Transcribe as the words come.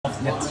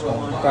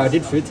Bro, I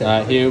did food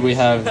test. Here we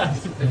have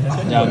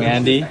young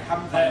Andy.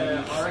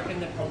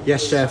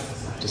 Yes, chef.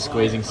 Just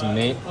squeezing some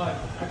meat.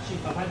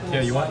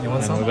 Yeah, you want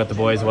And some? we've got the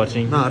boys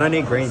watching. No, I don't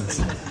need greens.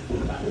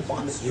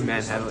 You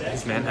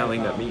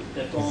manhandling that meat.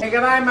 Hey,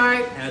 good night,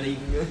 mate.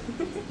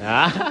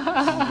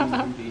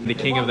 The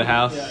king of the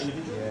house.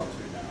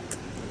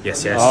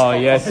 Yes, yes. Oh,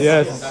 yes,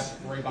 yes.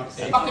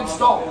 Fucking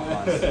stop.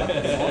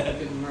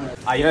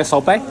 You know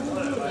Salt Bay?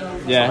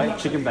 Yeah.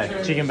 Chicken Bay.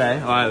 Chicken Bay.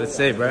 Alright, let's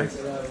see, bro.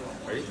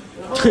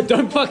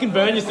 Don't fucking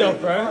burn yourself,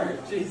 bro.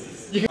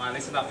 Alright,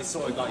 listen up, this is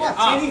what we got, yeah.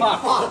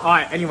 Fuck!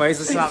 Alright, anyways,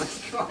 listen up.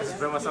 Let's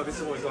burn myself, this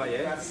is what we got,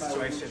 yeah?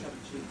 Situation.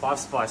 5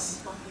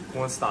 spice,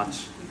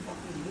 cornstarch,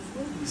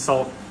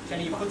 salt.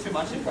 Can you put too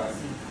much in, bro?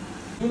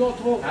 Do not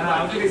talk.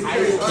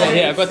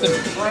 Yeah, I've got some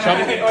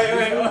chopped.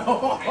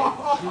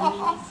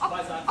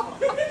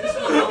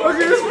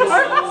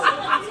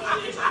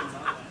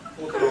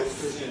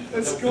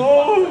 Let's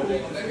go!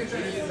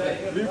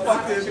 We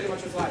fucking...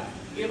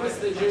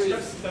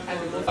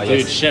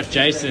 Dude, Chef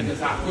Jason.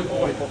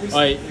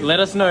 Oi, let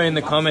us know in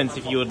the comments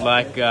if you would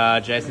like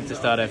Jason to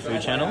start a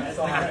food channel.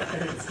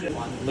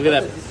 Look at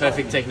that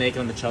perfect technique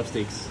on the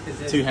chopsticks.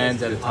 2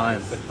 hands at a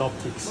time. What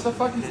the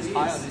fuck is this?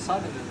 This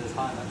side and then this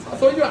high. I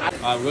thought you were...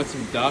 We've got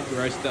some duck,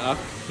 roast duck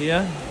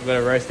here. We've got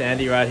a roast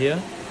Andy right here.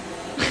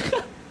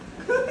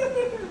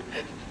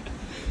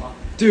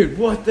 Dude,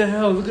 what the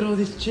hell? Look at all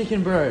this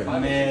chicken, bro.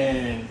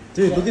 Man.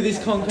 Dude, look at this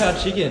Kung Pao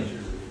chicken.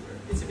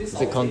 Is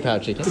it Kung Pao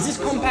chicken? Is this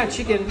Kung Pao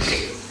chicken?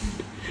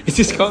 Is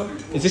this Kung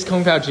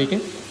Pao chicken?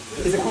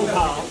 Is it Kung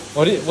Pao?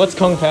 What's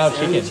Kung Pao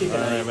chicken? I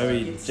don't know,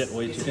 maybe jet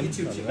oil chicken?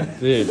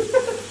 Dude,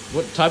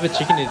 what type of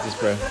chicken is this,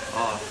 bro?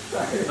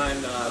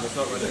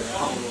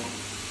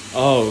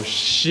 Oh,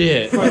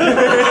 shit. Bro,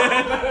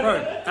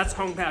 that's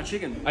Kung Pao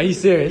chicken. Are you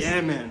serious?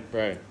 Yeah, man.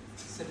 Bro.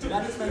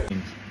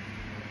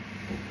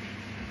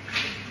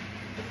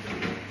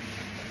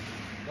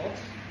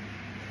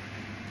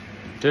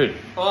 Dude,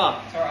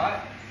 Oh, it's alright.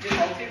 It's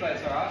healthy, but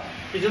it's alright.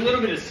 There's a little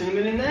bit of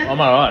cinnamon in there.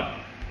 I'm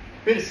alright.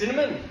 Bit of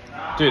cinnamon.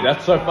 Dude,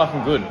 that's so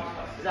fucking good.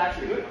 Is that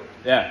actually good?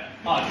 Yeah.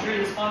 Oh, true,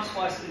 the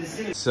spice is the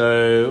cinnamon.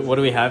 So, what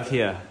do we have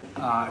here?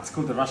 It's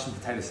called the Russian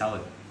potato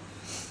salad.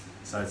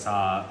 So it's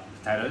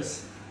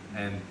potatoes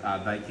and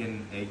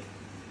bacon, egg,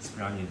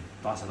 spring onion.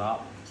 Dice it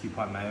up, cube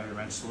mayo,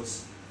 ranch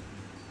sauce.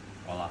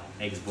 Voila.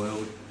 Eggs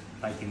boiled,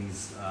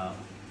 bacon's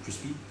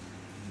crispy,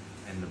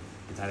 and the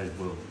potatoes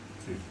boiled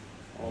too.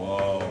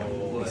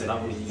 Whoa. Mix it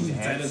up with your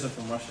hands. Potatoes are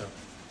from Russia.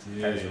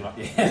 Potatoes from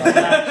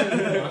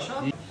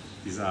Russia.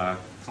 Is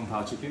Kung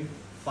Pao chicken.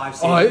 5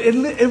 Oh,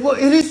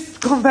 it is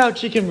Kung Pao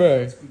chicken,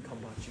 bro. Kung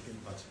Pao chicken.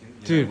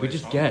 Dude, we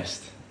just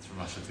guessed. It's from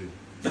Russia too.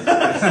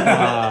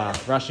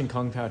 Russian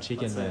Kung Pao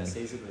chicken, man.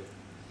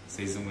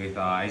 Seasoned with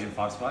Asian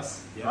 5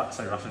 spice. Yeah.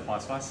 Sorry, Russian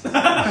 5 spice.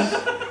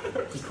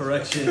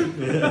 Correction.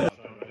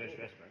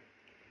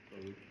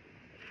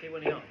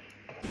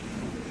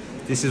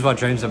 This is what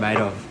dreams are made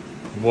of.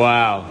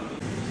 Wow.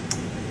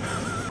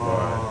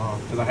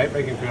 Because I hate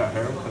making food at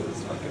home because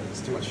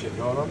it's too much shit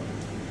going on.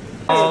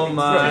 Oh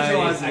my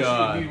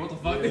god. What the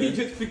fuck? He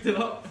just picked it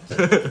up.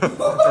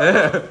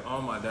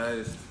 Oh my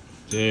days.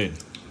 Dude.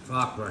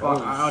 Fuck, bro.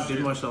 Fuck, I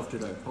outdid myself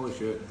today. Holy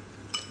shit.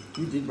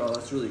 You did, bro.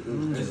 That's really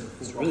good.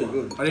 It's really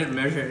good. I didn't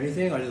measure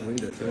anything. I just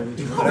winged it.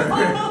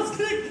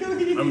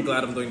 I'm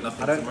glad I'm doing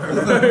nothing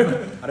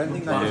tomorrow. I don't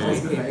think that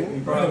is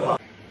good. Bro. What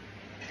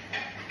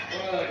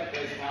are like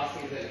those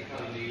castings that you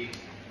kind of need?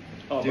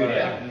 Oh, Dude,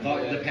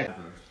 bro. the pepper.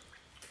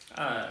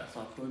 It's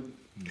not good.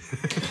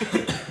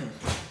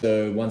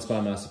 So, 1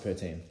 spy master per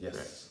team.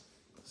 Yes.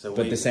 So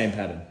But the same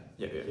pattern.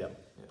 Yeah.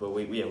 But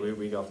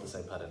we go off the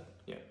same pattern.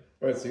 Yeah.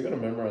 Wait, so you're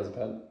gonna memorize a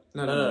pattern?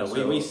 No.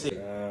 We see.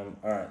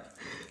 Alright.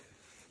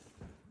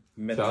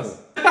 Mental.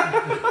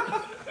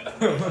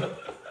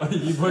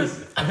 You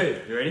boys.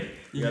 Hey, you ready?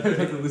 You gotta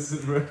take a listen,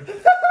 bro.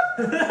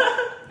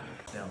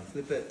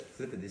 Flip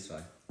it this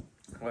way.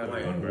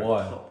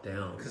 Why? Top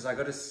down. Because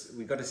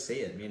we got to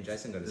see it. Me and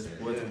Jason got to see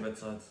it. Words on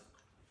bedsides.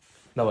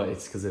 No, wait,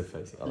 it's because they're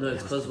facing. No,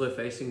 it's because we're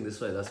facing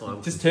this way. That's why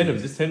I'm. Just turn them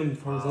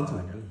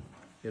horizontal.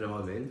 You know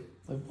what I mean?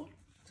 Like what?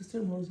 Just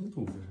turn them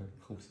horizontal.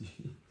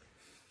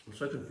 I'm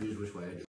so confused which way.